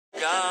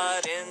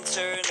got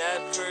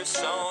internet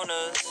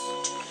personas.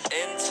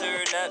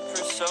 Internet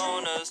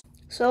personas.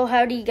 So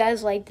how do you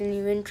guys like the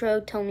new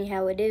intro? Tell me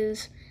how it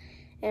is.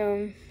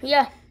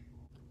 Yeah.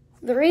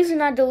 The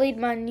reason I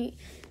deleted my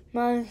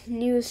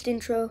newest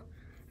intro,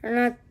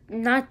 or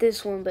not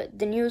this one, but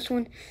the newest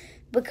one,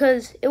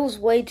 because it was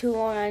way too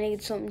long. I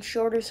needed something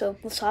shorter, so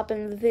let's hop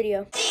into the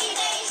video.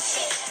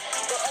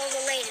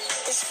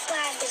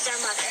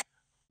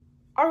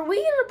 Are we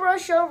gonna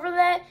brush over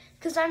that?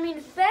 Because I mean,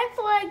 if that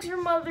flag's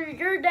your mother,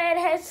 your dad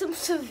has some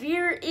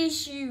severe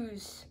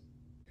issues.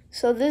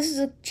 So this is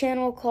a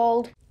channel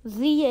called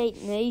The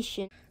 8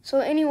 Nation. So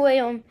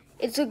anyway,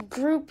 it's a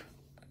group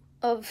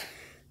of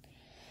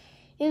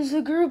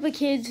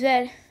kids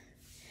that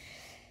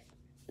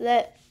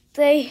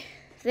they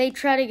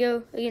try to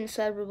go against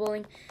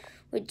cyberbullying,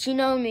 which, you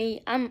know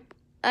me,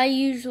 I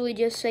usually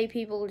just say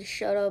people to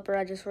shut up, or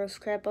I just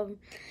roast crap of them.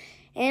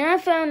 And I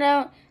found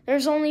out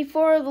there's only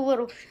 4 of the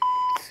little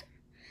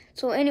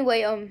So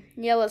anyway,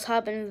 yeah, let's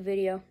hop into the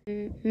video.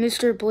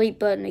 Mr. Bleep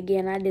Button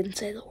again, I didn't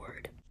say the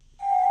word.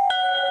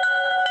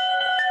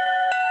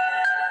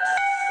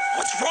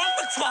 What's wrong,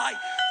 McFly?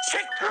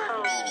 Chick.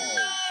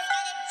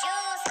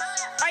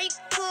 Are you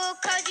cool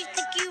cause you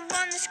think you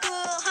run the school,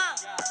 huh?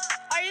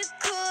 Are you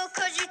cool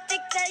cause you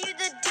think that you're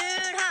the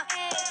dude, huh?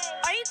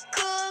 Are you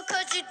cool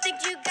cause you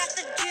think you got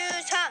the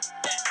juice, huh?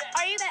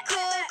 Are you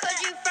cool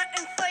cause you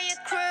frontin' for your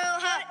crew,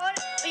 huh?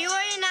 You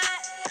are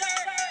not.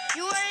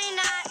 You are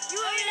not. You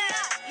are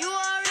not. You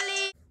are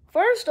really.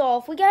 First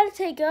off, we gotta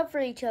take up for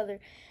each other.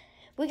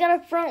 We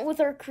gotta front with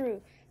our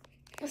crew.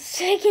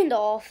 Second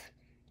off,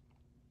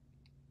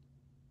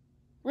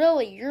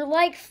 really, you're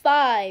like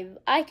 5.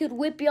 I could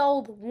whip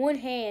y'all with one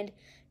hand,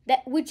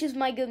 which is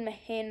my good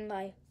hand,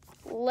 my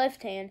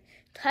left hand,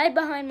 tied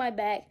behind my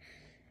back.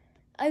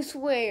 I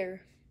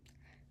swear.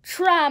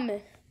 Try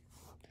me.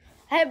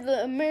 I have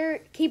the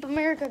Keep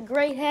America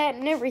Great hat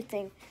and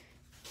everything.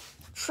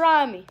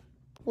 Try me.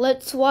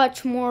 Let's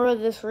watch more of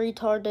this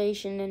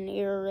retardation and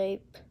ear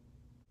rape.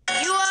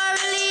 You are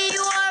really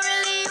not.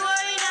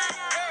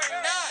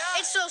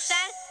 It's so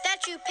sad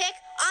that you pick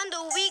on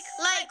the weak,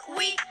 like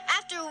week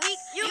after week.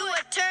 You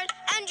a turd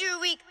and you're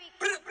weak.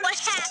 What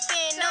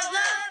happened? No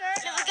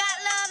love, never got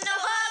love, no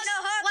hugs.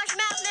 Watch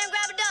mouth, then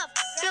grab a dove.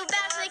 Feel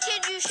bad for the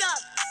kid you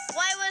shoved.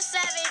 Why was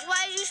savage?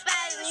 Why you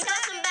spazzing? You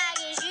got some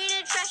baggage. You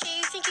did trash it.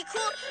 You think you're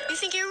cool? You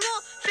think you're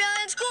rule? Fail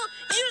in school?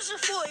 You're just a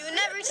fool. You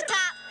never reach the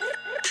top.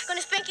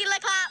 Gonna spank you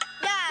like pop.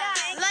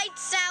 Yeah.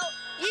 Lights out.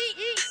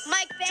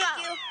 Mic drop.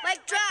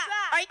 Mic drop.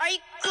 Are you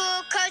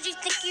cool cause you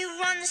think you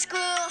run the school,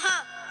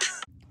 huh?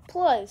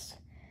 Plus,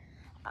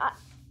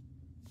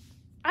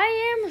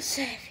 I am a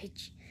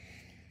savage.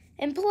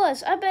 And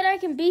plus, I bet I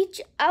can beat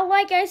you.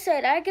 Like I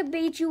said, I could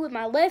beat you with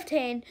my left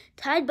hand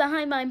tied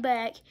behind my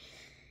back,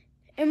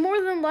 and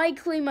more than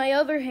likely my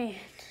other hand.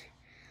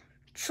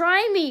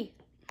 Try me.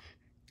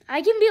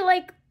 I can be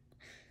like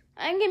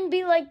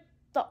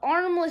the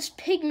armless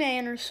pig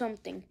man or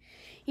something.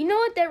 You know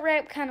what that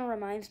rap kind of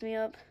reminds me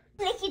of?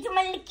 Licky to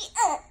my licky,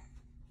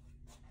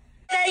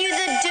 That you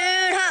the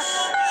dude,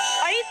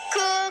 huh? Are you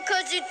cool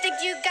cause you think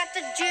you got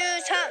the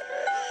juice, huh?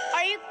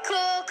 Are you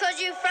cool cause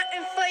you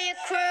frontin' for your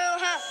crew,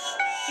 huh?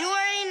 You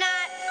are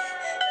not.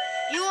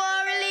 You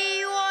are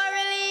really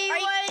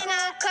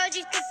not. Cause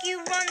you think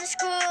you run the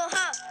school,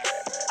 huh?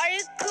 Are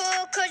you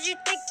cool cause you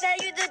think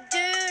that you're the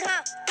dude,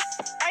 huh?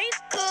 Are you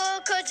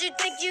cool cause you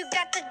think you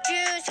got the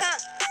juice, huh?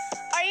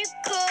 Are you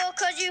cool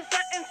cause you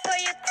frontin' for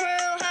your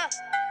crew, huh?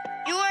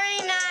 You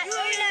are not. You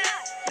are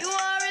not. You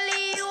are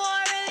really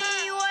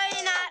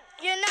not.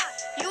 You're not.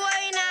 You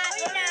are not.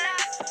 You are not.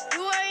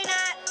 You are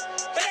not.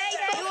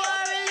 You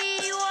are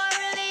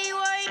really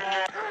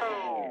not.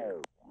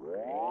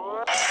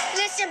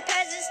 Listen,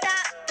 peasants,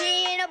 stop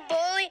being a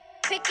bully.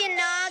 Picking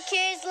on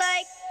kids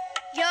like,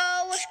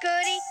 yo, what's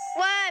goody?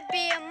 Why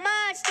be a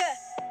monster?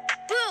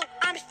 Boo,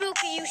 I'm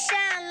spooky. You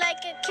sound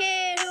like a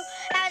kid who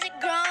hasn't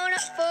grown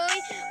up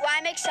fully.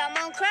 Why make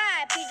someone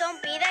cry? Please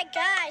don't be that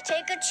guy.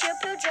 Take a chill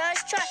pill,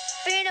 just try.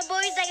 Being a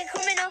bully's like a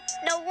criminal.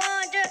 No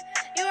wonder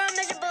you're a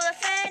miserable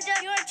offender.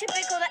 You're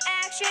typical to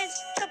actions,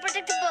 so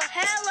predictable.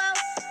 Hello,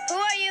 who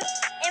are you?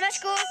 In my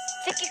school,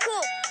 think you're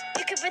cool.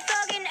 You could be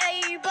thugging,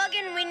 you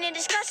bugging. We need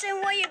discussing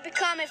what you're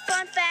becoming.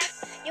 Fun fact,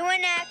 you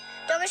an act,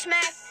 dog a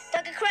smack,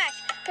 dog a crack.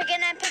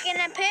 Picking and picking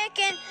and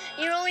picking.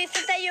 You really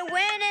think that you're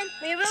winning?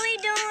 We really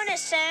doing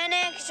is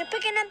sinning. Cause you're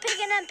picking and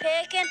picking and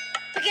picking.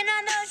 Picking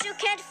on those you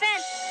can't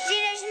defend.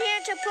 G-Nation here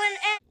to put an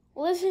end.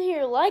 Listen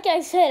here, like I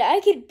said,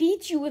 I could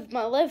beat you with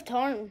my left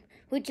arm,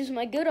 which is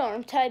my good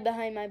arm tied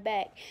behind my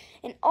back.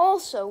 And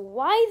also,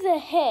 why the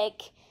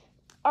heck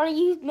are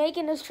you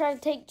making us try to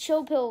take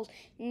chill pills?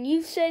 And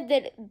you said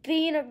that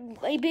being a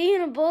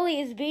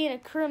bully is being a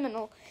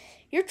criminal.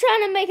 You're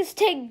trying to make us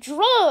take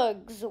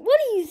drugs. What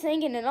are you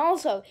thinking? And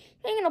also,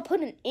 you ain't gonna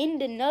put an end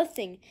to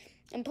nothing.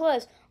 And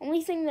plus,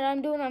 only thing that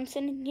I'm doing, I'm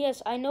sinning.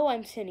 Yes, I know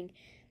I'm sinning.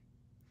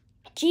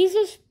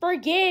 Jesus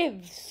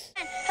forgives.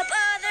 Help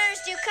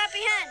others to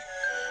comprehend.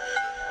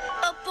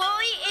 A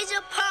bully is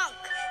a punk.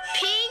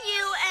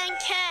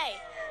 P-U-N-K.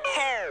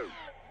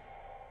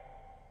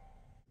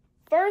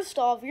 first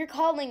off, you're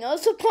calling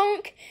us a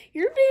punk?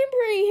 You're being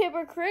pretty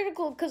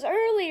hypocritical, because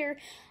earlier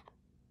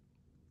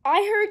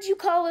I heard you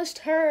call us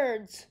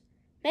turds.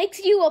 Makes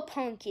you a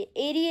punk, you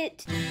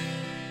idiot.